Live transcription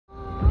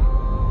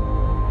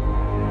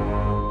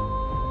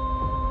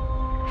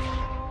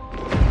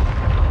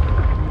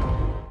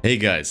Hey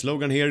guys,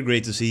 Logan here,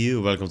 great to see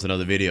you, welcome to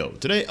another video.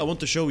 Today I want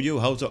to show you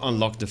how to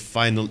unlock the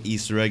final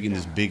Easter egg in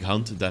this big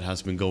hunt that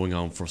has been going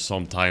on for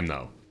some time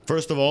now.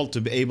 First of all,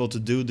 to be able to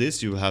do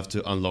this you have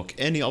to unlock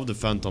any of the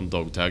phantom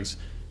dog tags.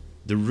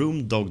 The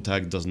room dog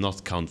tag does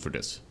not count for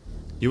this.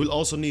 You will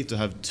also need to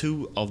have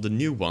two of the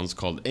new ones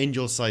called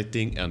Angel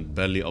Sighting and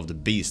Belly of the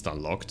Beast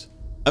unlocked.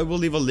 I will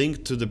leave a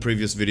link to the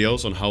previous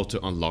videos on how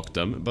to unlock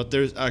them, but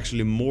there is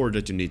actually more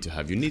that you need to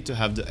have. You need to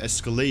have the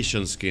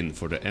escalation skin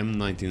for the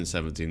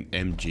M1917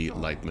 MG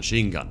light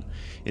machine gun.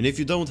 And if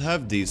you don't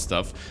have these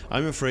stuff,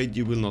 I'm afraid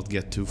you will not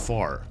get too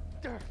far.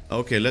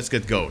 Okay, let's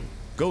get going.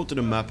 Go to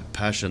the map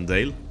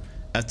Passchendaele.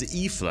 At the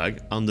E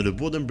flag, under the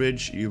wooden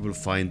bridge, you will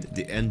find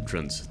the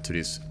entrance to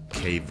this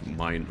cave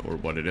mine or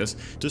what it is.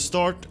 To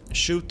start,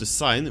 shoot the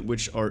sign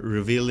which are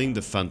revealing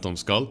the phantom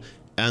skull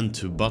and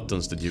two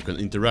buttons that you can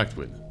interact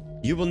with.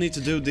 You will need to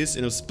do this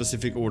in a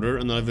specific order,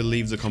 and I will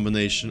leave the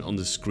combination on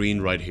the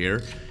screen right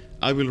here.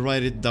 I will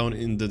write it down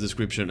in the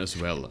description as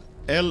well.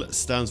 L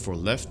stands for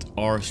left,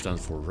 R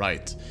stands for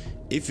right.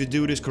 If you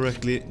do this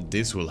correctly,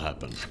 this will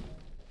happen.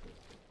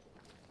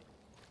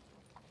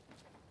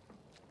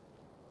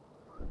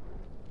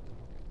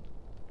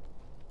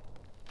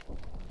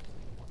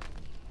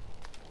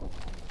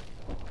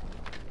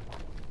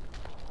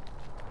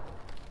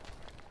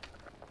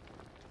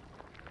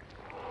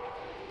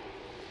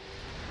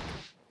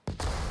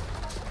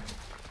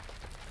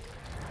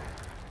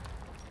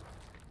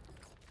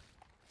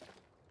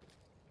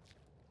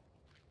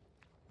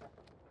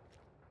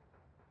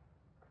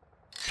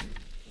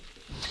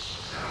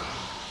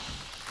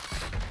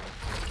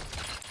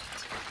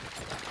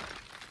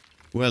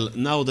 Well,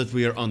 now that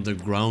we are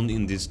underground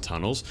in these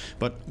tunnels,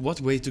 but what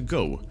way to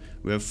go?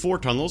 We have 4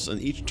 tunnels, and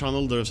each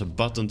tunnel there's a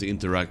button to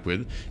interact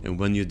with, and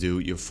when you do,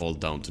 you fall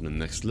down to the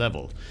next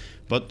level.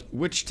 But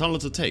which tunnel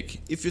to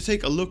take? If you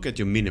take a look at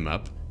your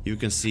minimap, you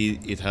can see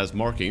it has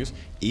markings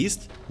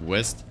east,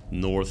 west,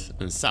 north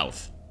and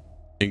south.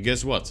 And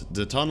guess what?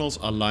 The tunnels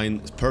align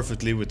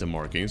perfectly with the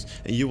markings,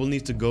 and you will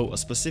need to go a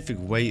specific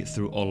way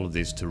through all of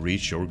this to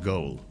reach your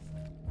goal.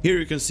 Here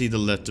you can see the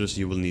letters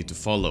you will need to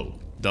follow.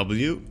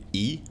 W,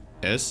 E,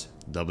 S,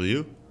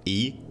 W,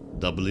 E,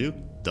 W,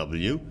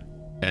 W,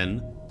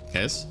 N,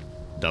 S,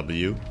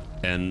 W,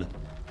 N,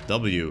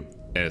 W,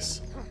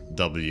 S,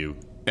 W,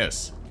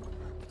 S.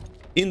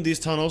 In these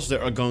tunnels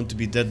there are going to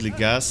be deadly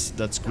gas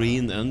that's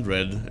green and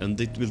red, and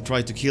it will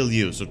try to kill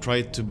you, so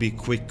try to be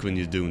quick when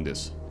you're doing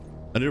this.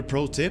 Another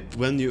pro tip: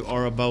 when you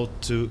are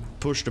about to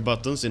push the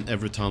buttons in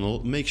every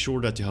tunnel, make sure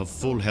that you have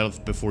full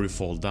health before you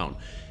fall down.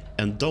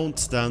 And don't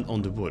stand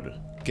on the wood.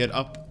 Get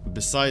up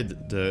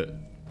beside the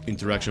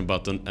interaction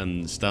button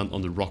and stand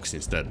on the rocks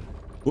instead.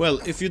 Well,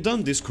 if you've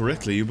done this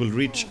correctly, you will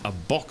reach a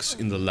box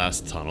in the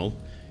last tunnel.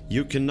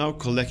 You can now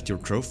collect your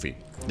trophy,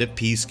 the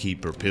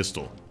Peacekeeper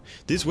pistol.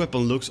 This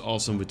weapon looks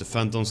awesome with the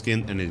phantom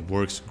skin, and it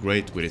works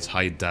great with its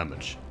high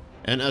damage.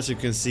 And as you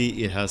can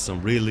see, it has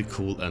some really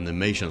cool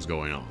animations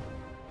going on.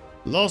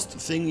 Last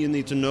thing you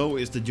need to know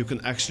is that you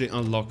can actually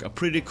unlock a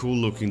pretty cool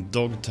looking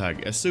dog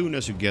tag as soon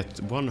as you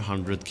get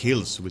 100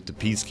 kills with the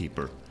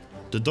Peacekeeper.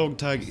 The dog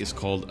tag is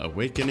called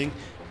Awakening,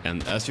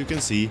 and as you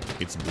can see,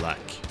 it's black.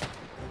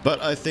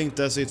 But I think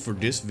that's it for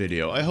this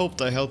video. I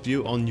hope I helped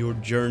you on your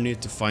journey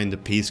to find the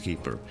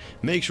Peacekeeper.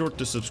 Make sure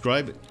to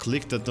subscribe,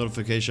 click that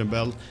notification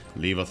bell,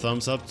 leave a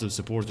thumbs up to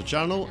support the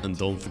channel, and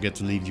don't forget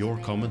to leave your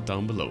comment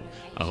down below.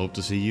 I hope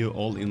to see you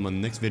all in my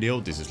next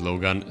video. This is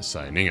Logan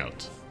signing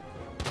out.